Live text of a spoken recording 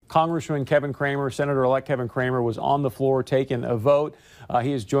Congressman Kevin Cramer, Senator-elect Kevin Cramer, was on the floor taking a vote.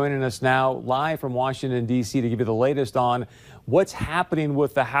 He is joining us now live from Washington, D.C. to give you the latest on what's happening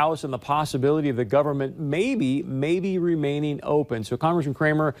with the House and the possibility of the government maybe remaining open. So, Congressman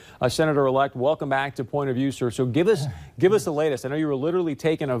Cramer, Senator-elect, welcome back to Point of View, sir. So give us the latest. I know you were literally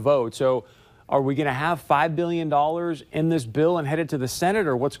taking a vote. So are we going to have $5 billion in this bill and head it to the Senate,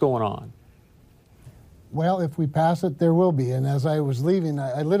 or what's going on? Well, if we pass it, there will be. And as I was leaving,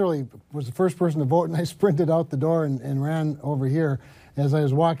 I literally was the first person to vote, and I sprinted out the door and ran over here. As I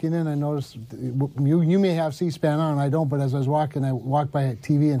was walking in, I noticed, you may have C-SPAN on, I don't, but as I was walking, I walked by a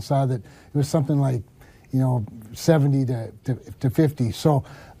TV and saw that it was something like, 70 to 50. So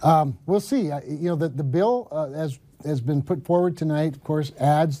we'll see. The bill, as has been put forward tonight, of course,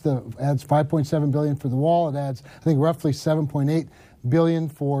 adds $5.7 billion for the wall. It adds, I think, roughly $7.8 billion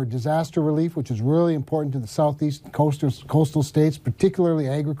for disaster relief, which is really important to the southeast coastal states, particularly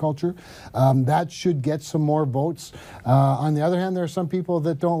agriculture. That should get some more votes. On the other hand, there are some people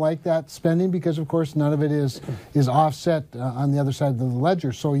that don't like that spending because, of course, none of it is offset on the other side of the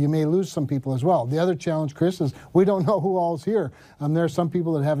ledger. So you may lose some people as well. The other challenge, Chris, is we don't know who all is here. There are some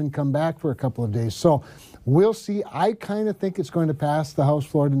people that haven't come back for a couple of days. So we'll see. I kind of think it's going to pass the House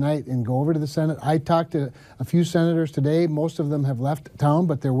floor tonight and go over to the Senate. I talked to a few senators today. Most of them have left town,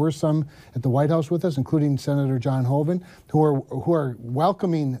 but there were some at the White House with us, including Senator John Hoeven, who are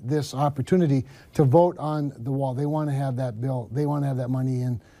welcoming this opportunity to vote on the wall. They want to have that bill. They want to have that money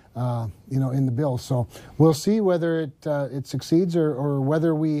in the bill. So we'll see whether it succeeds or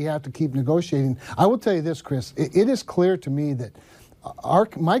whether we have to keep negotiating. I will tell you this, Chris. It is clear to me that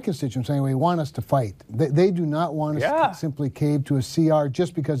my constituents, anyway, want us to fight. They do not want us to simply cave to a CR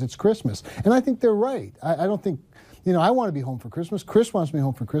just because it's Christmas. And I think they're right. I don't think, I want to be home for Christmas. Chris wants me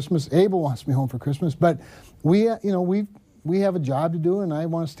home for Christmas. Abel wants me home for Christmas. But we have a job to do, and I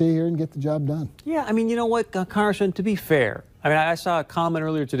want to stay here and get the job done. Yeah, I mean, you know what, Congressman, to be fair, I mean, I saw a comment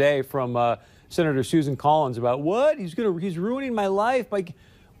earlier today from Senator Susan Collins about what? He's ruining my life. Like,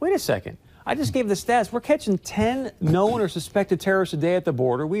 wait a second. I just gave the stats. We're catching 10 known or suspected terrorists a day at the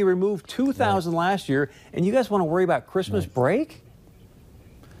border. We removed 2,000 last year, and you guys want to worry about Christmas break?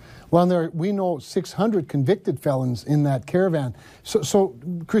 Well, we know 600 convicted felons in that caravan. So,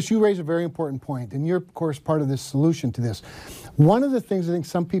 Chris, you raise a very important point, and you're, of course, part of this solution to this. One of the things I think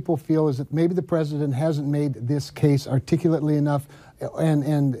some people feel is that maybe the president hasn't made this case articulately enough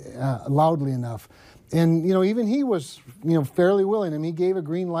and loudly enough. And, even he was, fairly willing. I mean, he gave a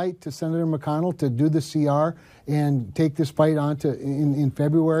green light to Senator McConnell to do the CR and take this fight on to in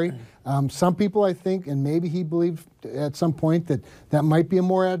February. Some people, I think, and maybe he believed at some point that might be a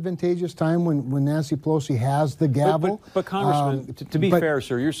more advantageous time when Nancy Pelosi has the gavel. But Congressman, to be fair,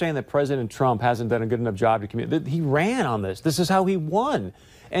 sir, you're saying that President Trump hasn't done a good enough job to communicate. He ran on this. This is how he won.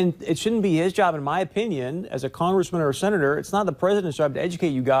 And it shouldn't be his job, in my opinion, as a congressman or a senator. It's not the president's job to educate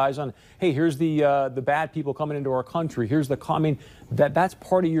you guys on, hey, here's the bad people coming into our country. Here's that's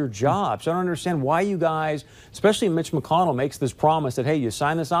part of your job. So I don't understand why you guys, especially Mitch McConnell, makes this promise that, hey, you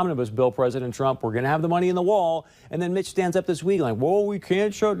sign this omnibus bill, President Trump, we're going to have the money in the wall. And then Mitch stands up this week like, whoa, we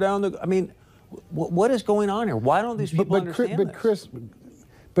can't shut down the. I mean, what is going on here? Why don't these people understand this? Chris,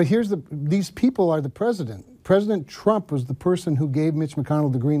 but these people are the president. President Trump was the person who gave Mitch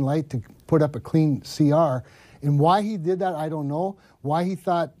McConnell the green light to put up a clean CR. And why he did that, I don't know. Why he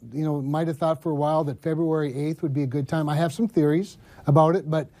thought, might have thought for a while that February 8th would be a good time. I have some theories about it,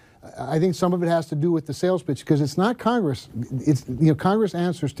 but I think some of it has to do with the sales pitch because it's not Congress. It's Congress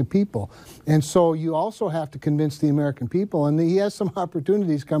answers to people, and so you also have to convince the American people. And he has some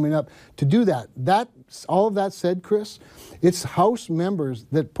opportunities coming up to do that. All of that said, Chris, it's House members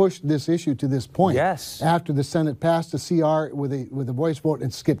that pushed this issue to this point. Yes. After the Senate passed a CR with a voice vote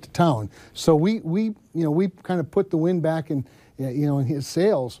and skipped town, so we kind of put the wind back in his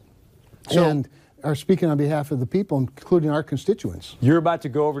sails, and are speaking on behalf of the people, including our constituents. You're about to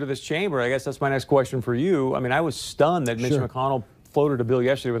go over to this chamber. I guess that's my next question for you. I mean, I was stunned that Mitch McConnell floated a bill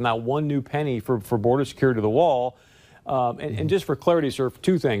yesterday with not one new penny for border security to the wall. And just for clarity, sir,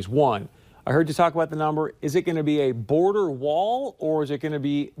 two things. One, I heard you talk about the number. Is it going to be a border wall or is it going to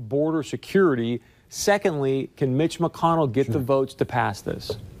be border security? Secondly, can Mitch McConnell get the votes to pass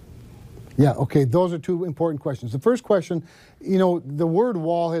this? Yeah, okay, those are two important questions. The first question, the word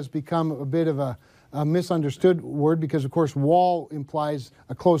wall has become a bit of a misunderstood word because, of course, wall implies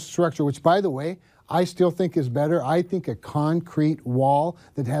a closed structure, which, by the way, I still think is better. I think a concrete wall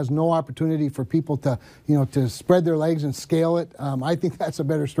that has no opportunity for people to, to spread their legs and scale it, I think that's a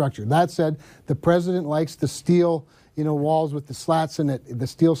better structure. That said, the president likes the steel, walls with the slats in it, the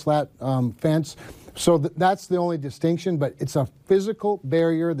steel slat fence. So that's the only distinction, but it's a physical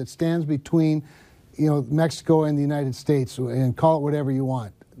barrier that stands between, Mexico and the United States, and call it whatever you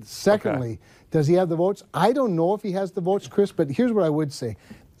want. Secondly, does he have the votes? I don't know if he has the votes, Chris, but here's what I would say.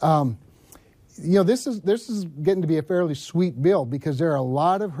 This is getting to be a fairly sweet bill because there are a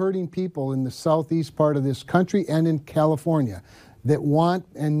lot of hurting people in the southeast part of this country and in California that want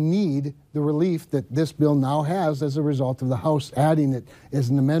and need the relief that this bill now has as a result of the House adding it as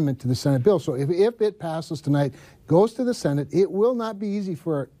an amendment to the Senate bill. So if it passes tonight, goes to the Senate, it will not be easy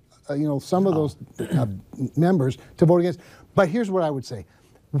for some of those members to vote against. But here's what I would say.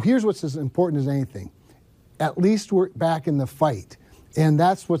 Here's what's as important as anything. At least we're back in the fight. And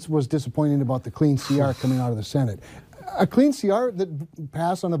that's what was disappointing about the clean CR coming out of the Senate. A clean CR that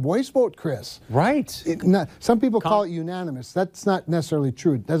passed on a voice vote, Chris. Right. Some people call it unanimous. That's not necessarily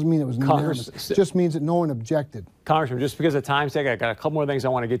true. It doesn't mean it was unanimous. It just means that no one objected. Congressman, just because of time's sake, I got a couple more things I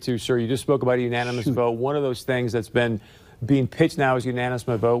want to get to, sir. You just spoke about a unanimous vote. One of those things that's been being pitched now as a unanimous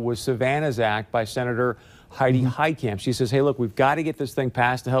vote was Savannah's Act by Senator Heidi Heitkamp. She says, hey, look, we've got to get this thing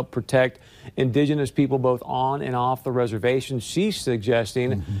passed to help protect indigenous people both on and off the reservation. She's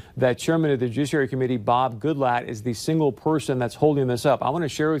suggesting that Chairman of the Judiciary Committee, Bob Goodlatte, is the single person that's holding this up. I want to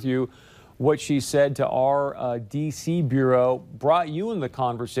share with you what she said to our D.C. Bureau, brought you in the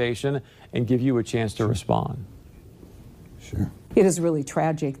conversation, and give you a chance to respond. Sure. It is really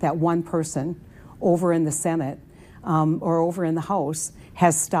tragic that one person over in the Senate or over in the House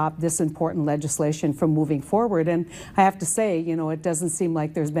has stopped this important legislation from moving forward. And I have to say, it doesn't seem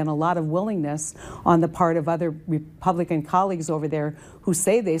like there's been a lot of willingness on the part of other Republican colleagues over there who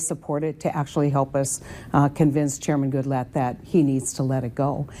say they support it to actually help us convince Chairman Goodlatte that he needs to let it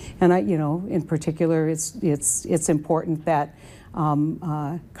go. And in particular, it's important that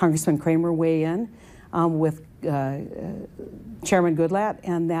Congressman Cramer weigh in with Chairman Goodlatte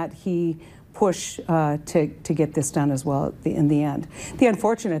and that he push to get this done as well in the end. The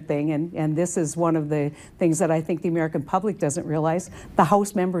unfortunate thing, and this is one of the things that I think the American public doesn't realize, the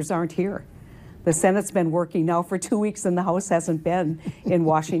House members aren't here. The Senate's been working now for 2 weeks and the House hasn't been in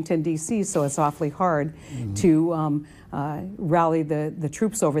Washington, D.C., so it's awfully hard to rally the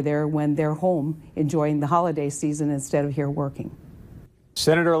troops over there when they're home enjoying the holiday season instead of here working.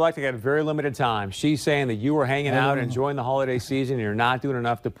 Senator-elect, I got very limited time. She's saying that you were hanging out, enjoying the holiday season, and you're not doing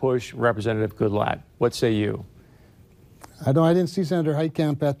enough to push Representative Goodlatte. What say you? I didn't see Senator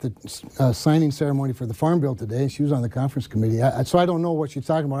Heitkamp at the signing ceremony for the Farm Bill today. She was on the conference committee, so I don't know what she's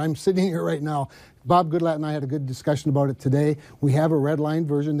talking about. I'm sitting here right now. Bob Goodlatte and I had a good discussion about it today. We have a red line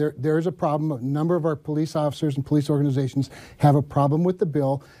version. There is a problem. A number of our police officers and police organizations have a problem with the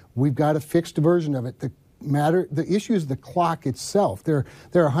bill. We've got a fixed version of it. The issue is the clock itself. There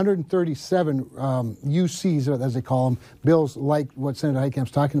are 137 UCs, as they call them, bills like what Senator Heitkamp's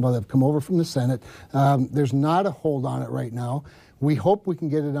talking about that have come over from the Senate. There's not a hold on it right now. We hope we can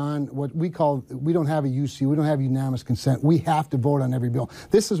get it on what we call, we don't have a UC, we don't have unanimous consent. We have to vote on every bill.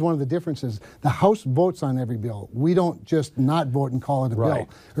 This is one of the differences. The House votes on every bill. We don't just not vote and call it a bill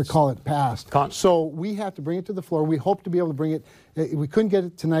or call it passed. So we have to bring it to the floor. We hope to be able to bring it. We couldn't get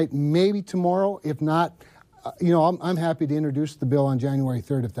it tonight, maybe tomorrow. If not, I'm happy to introduce the bill on January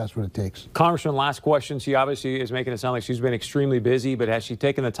 3rd if that's what it takes. Congressman, last question. She obviously is making it sound like she's been extremely busy, but has she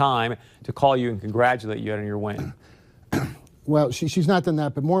taken the time to call you and congratulate you on your win? Well, she's not done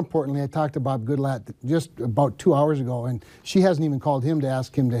that, but more importantly, I talked to Bob Goodlatte just about 2 hours ago, and she hasn't even called him to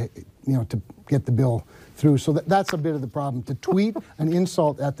ask him to get the bill through. So that's a bit of the problem. To tweet an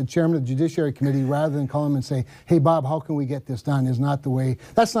insult at the chairman of the Judiciary Committee rather than call him and say, hey, Bob, how can we get this done is not the way.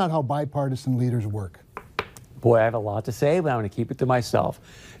 That's not how bipartisan leaders work. Boy, I have a lot to say, but I'm going to keep it to myself.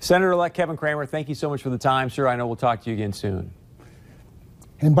 Senator-elect Kevin Cramer, thank you so much for the time, sir. I know we'll talk to you again soon.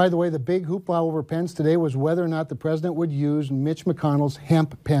 And by the way, the big hoopla over pens today was whether or not the president would use Mitch McConnell's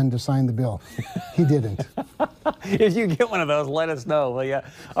hemp pen to sign the bill. He didn't. If you get one of those, let us know, will you?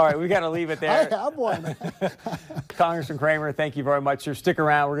 All right, we've got to leave it there. I have one. Congressman Cramer, thank you very much, sir. Stick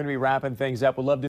around. We're going to be wrapping things up. We'd love to